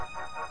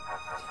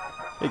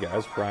Hey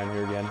guys, Brian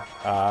here again.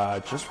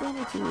 Just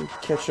wanted to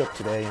catch up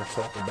today and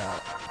talk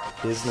about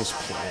business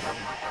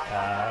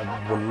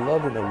planning. Would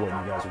love to know what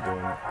you guys are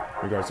doing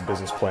in regards to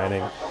business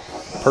planning.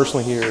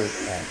 Personally, here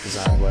at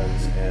Design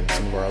Lens and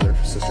some of our other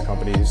sister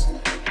companies,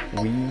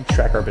 we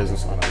track our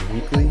business on a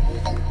weekly,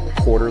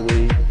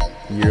 quarterly,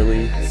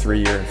 yearly,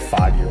 3-year, and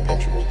 5-year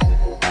pictures.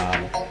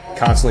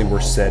 Constantly, we're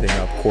setting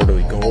up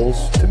quarterly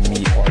goals to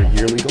meet our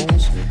yearly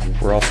goals.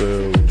 We're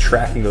also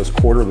tracking those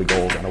quarterly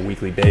goals on a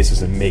weekly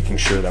basis and making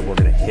sure that we're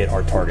going to hit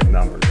our target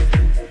numbers.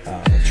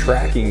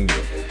 Tracking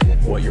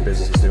what your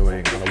business is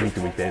doing on a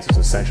week-to-week basis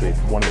is essentially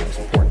one of the most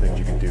important things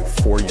you can do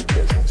for your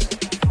business.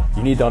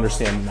 You need to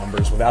understand the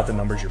numbers. Without the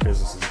numbers, your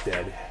business is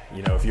dead.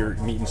 You know, if you're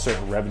meeting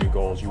certain revenue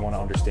goals, you want to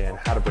understand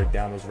how to break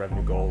down those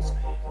revenue goals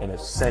and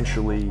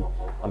essentially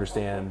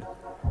understand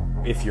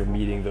if you're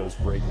meeting those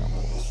breakdown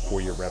points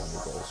for your revenue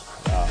goals.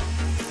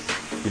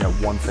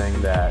 One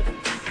thing that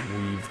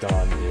we've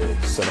done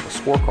is set up a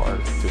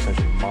scorecard to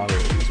essentially monitor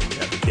these. We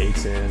have the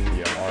dates in,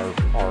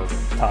 our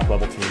top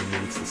level team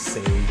meets the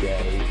same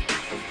day,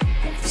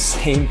 at the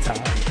same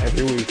time,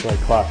 every week like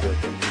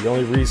clockwork. And the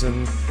only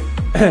reason,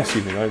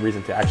 the only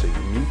reason to actually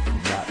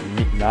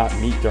not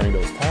meet during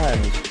those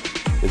times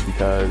is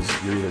because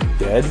you're either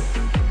dead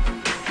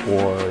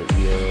or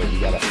you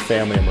got a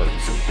family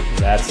emergency.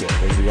 That's it.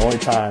 Those are the only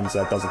times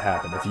that doesn't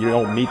happen. If you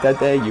don't meet that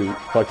day, you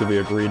collectively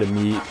agree to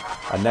meet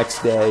a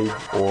next day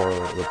or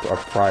a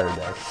prior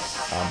day.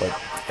 But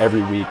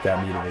every week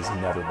that meeting is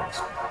never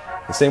missed.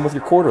 The same with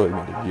your quarterly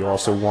meeting. You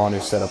also want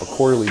to set up a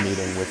quarterly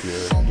meeting with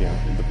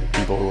the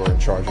people who are in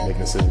charge of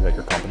making decisions at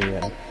your company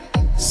and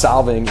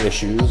solving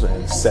issues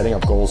and setting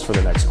up goals for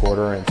the next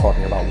quarter and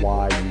talking about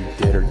why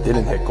you did or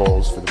didn't hit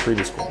goals for the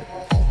previous quarter.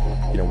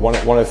 One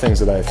of the things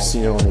that I've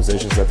seen in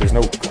organizations is that there's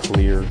no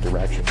clear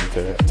direction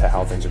to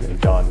how things are getting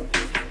done.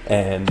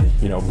 And,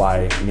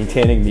 by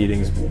maintaining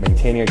meetings,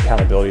 maintaining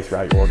accountability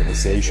throughout your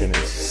organization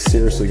is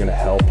seriously going to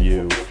help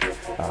you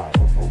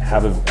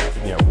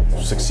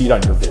succeed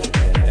on your vision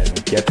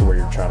and get to where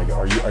you're trying to go.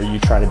 Are you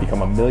trying to become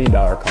 $1 million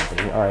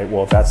company? All right,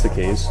 well, if that's the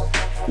case,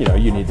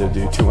 you need to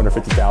do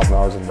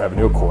 $250,000 in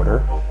revenue a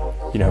quarter.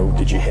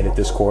 Did you hit it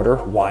this quarter?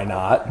 Why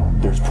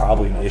not? There's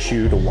probably an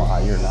issue to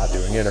why you're not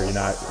doing it, or you're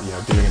not,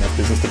 doing enough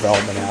business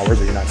development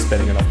hours, or you're not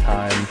spending enough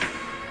time,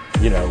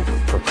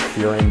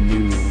 procuring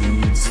new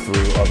leads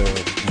through other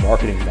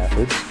marketing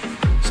methods.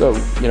 So,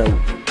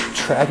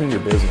 tracking your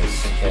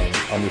business and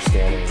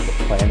understanding the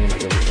planning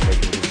that goes into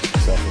making your business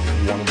successful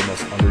is one of the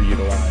most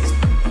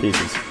underutilized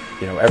pieces.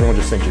 Everyone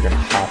just thinks you're going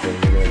to hop in,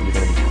 you're going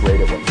to be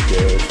great at what you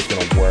do, it's just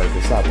going to work.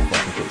 It's not the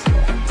fucking case at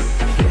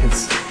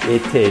all.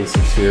 It takes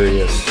some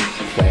serious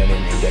planning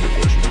and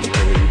dedication to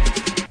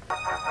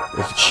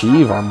really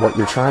achieve on what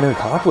you're trying to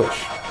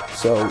accomplish.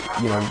 So,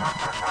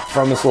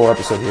 from this little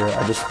episode here,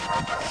 I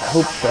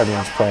hope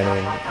everyone's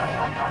planning.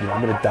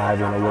 I'm going to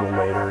dive in a little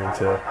later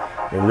into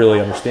really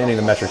understanding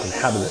the metrics and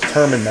how to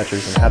determine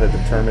metrics and how to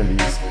determine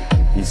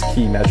these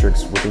key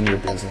metrics within your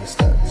business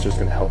that's just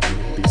going to help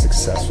you be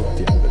successful at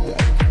the end of the day.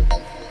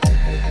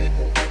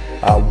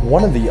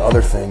 One of the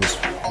other things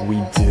we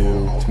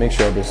do to make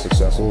sure our business is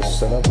successful is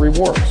set up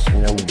rewards.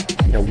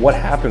 What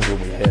happens when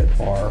we hit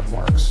our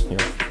marks?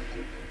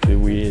 Do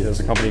we, as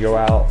a company, go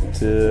out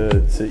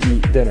to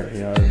eat dinner,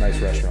 at a nice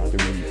restaurant?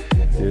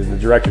 Do the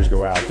directors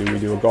go out? Do we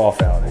do a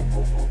golf outing?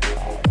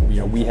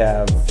 We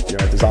have,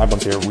 at Design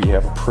Bumps here, we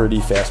have a pretty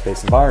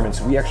fast-paced environment,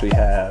 so we actually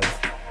have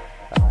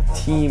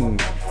team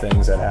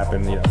things that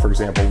happen. For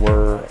example,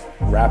 we're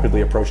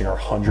rapidly approaching our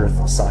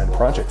 100th signed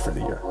project for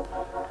the year.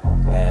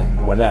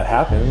 And when that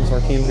happens, our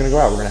team's going to go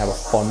out. We're going to have a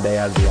fun day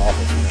out of the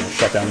office. We're going to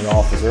shut down the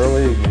office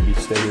early, maybe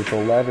stay here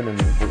till 11,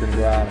 and we're going to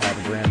go out and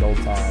have a grand old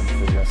time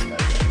for the rest of that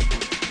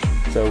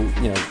day. So,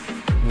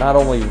 not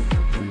only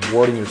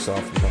rewarding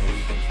yourself becomes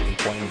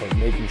important, but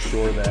making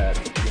sure that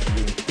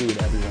you include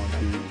everyone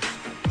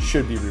who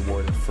should be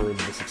rewarded for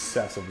the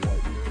success of what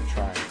you're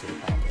trying to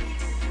accomplish.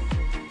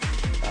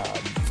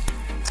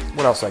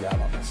 What else I got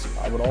on this?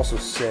 I would also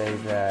say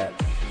that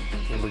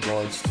in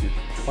regards to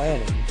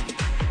planning,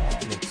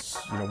 it's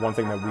one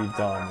thing that we've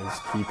done is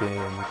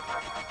keeping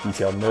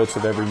detailed notes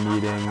of every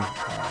meeting,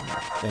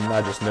 and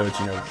not just notes.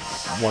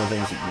 One of the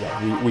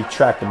things we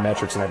track the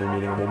metrics in every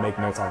meeting, and we'll make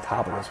notes on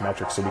top of those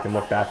metrics so we can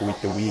look back week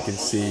to week and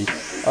see,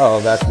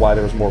 that's why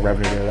there was more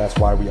revenue there. That's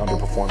why we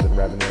underperformed in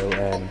revenue.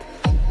 And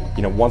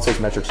once those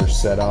metrics are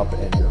set up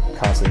and you're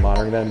constantly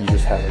monitoring them, you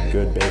just have a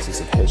good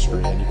basis of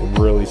history, and you can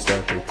really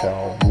start to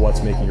tell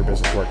what's making your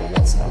business work and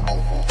what's not.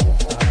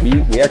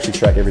 We actually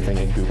track everything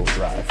in Google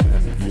Drive,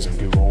 and using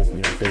Google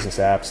business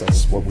apps.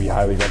 That's what we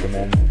highly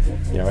recommend.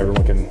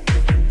 Everyone can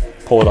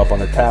pull it up on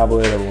their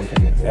tablet. Everyone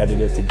can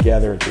edit it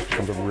together. It just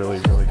becomes a really,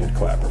 really good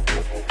collaborative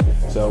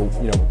tool. So,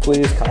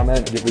 please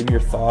comment, leave me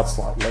your thoughts.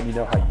 Let me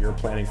know how you're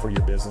planning for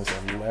your business,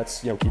 and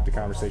let's, keep the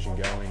conversation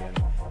going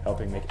and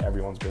helping make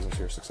everyone's business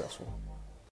here successful.